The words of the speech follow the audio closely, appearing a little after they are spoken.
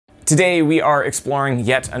Today we are exploring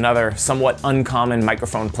yet another somewhat uncommon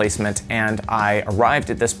microphone placement, and I arrived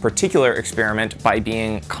at this particular experiment by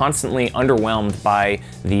being constantly underwhelmed by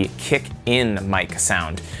the kick-in mic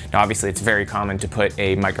sound. Now obviously it's very common to put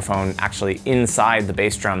a microphone actually inside the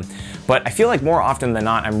bass drum, but I feel like more often than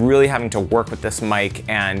not I'm really having to work with this mic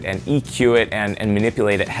and EQ it and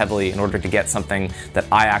manipulate it heavily in order to get something that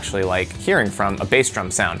I actually like hearing from a bass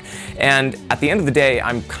drum sound. And at the end of the day,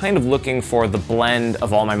 I'm kind of looking for the blend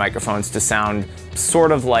of all my microphones to sound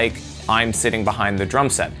sort of like I'm sitting behind the drum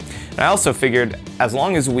set. And I also figured as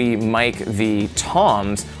long as we mic the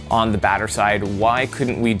toms on the batter side, why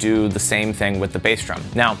couldn't we do the same thing with the bass drum?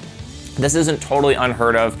 Now, this isn't totally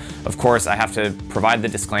unheard of. Of course, I have to provide the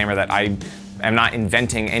disclaimer that I'm not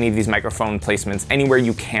inventing any of these microphone placements. Anywhere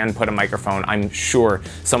you can put a microphone, I'm sure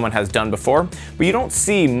someone has done before, but you don't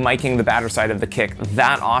see miking the batter side of the kick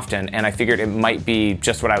that often, and I figured it might be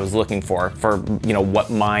just what I was looking for what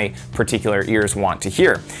my particular ears want to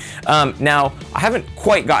hear. Now, I haven't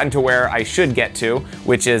quite gotten to where I should get to,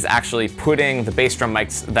 which is actually putting the bass drum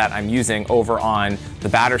mics that I'm using over on the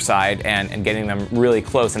batter side and getting them really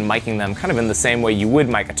close and miking them kind of in the same way you would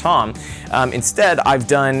mic a tom. Instead, I've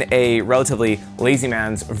done a relatively lazy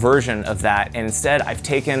man's version of that, and instead I've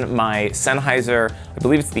taken my Sennheiser, I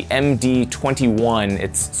believe it's the MD21.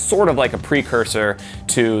 It's sort of like a precursor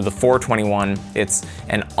to the 421. It's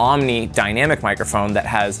an Omni dynamic microphone that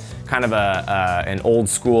has kind of an old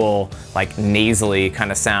school, like nasally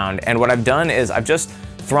kind of sound. And what I've done is I've just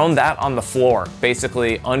thrown that on the floor,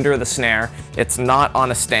 basically under the snare. It's not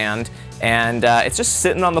on a stand, and it's just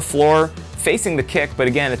sitting on the floor facing the kick, but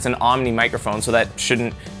again, it's an Omni microphone, so that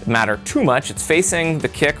shouldn't matter too much. It's facing the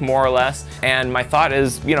kick more or less, and my thought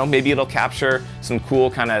is, maybe it'll capture some cool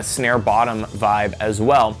kind of snare bottom vibe as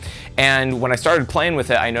well. And when I started playing with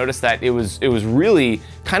it, I noticed that it was really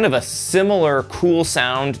kind of a similar cool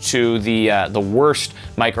sound to the worst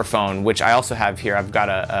microphone, which I also have here. I've got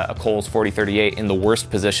a Coles 4038 in the worst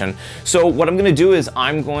position. So what I'm gonna do is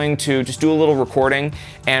I'm going to just do a little recording,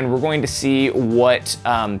 and we're going to see what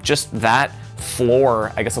just that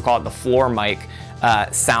floor, I guess I'll call it the floor mic,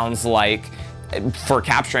 sounds like for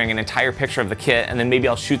capturing an entire picture of the kit, and then maybe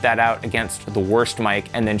I'll shoot that out against the worst mic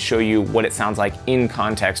and then show you what it sounds like in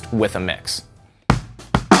context with a mix.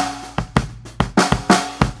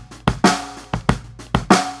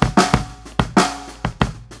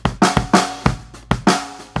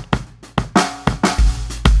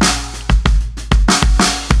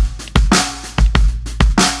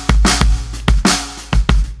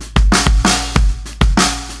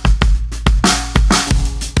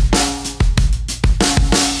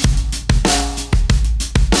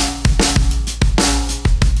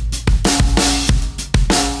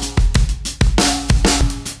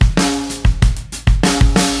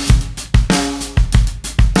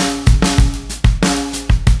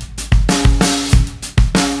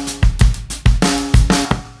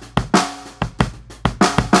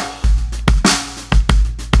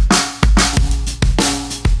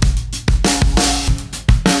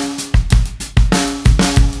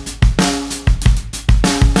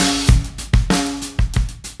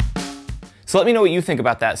 So let me know what you think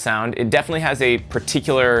about that sound. It definitely has a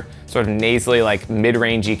particular sort of nasally, like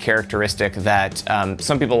mid-rangey characteristic that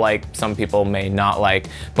some people like, some people may not like.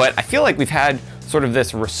 But I feel like we've had sort of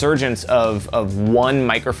this resurgence of one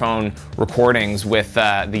microphone recordings with the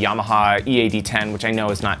Yamaha EAD10, which I know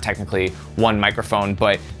is not technically one microphone,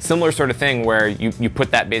 but similar sort of thing where you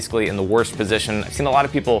put that basically in the worst position. I've seen a lot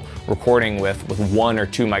of people recording with one or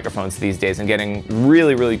two microphones these days and getting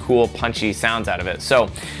really, really cool, punchy sounds out of it. So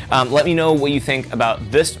let me know what you think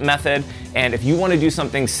about this method, and if you want to do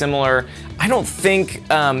something similar, I don't think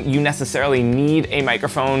you necessarily need a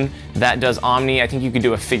microphone that does Omni. I think you could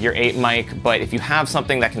do a figure 8 mic, but if you have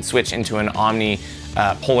something that can switch into an Omni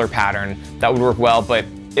polar pattern, that would work well. But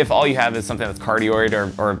if all you have is something that's cardioid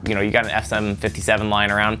or you got an SM57 lying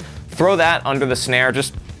around, throw that under the snare,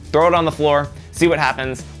 just throw it on the floor, see what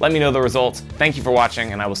happens, let me know the results. Thank you for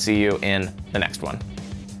watching, and I will see you in the next one.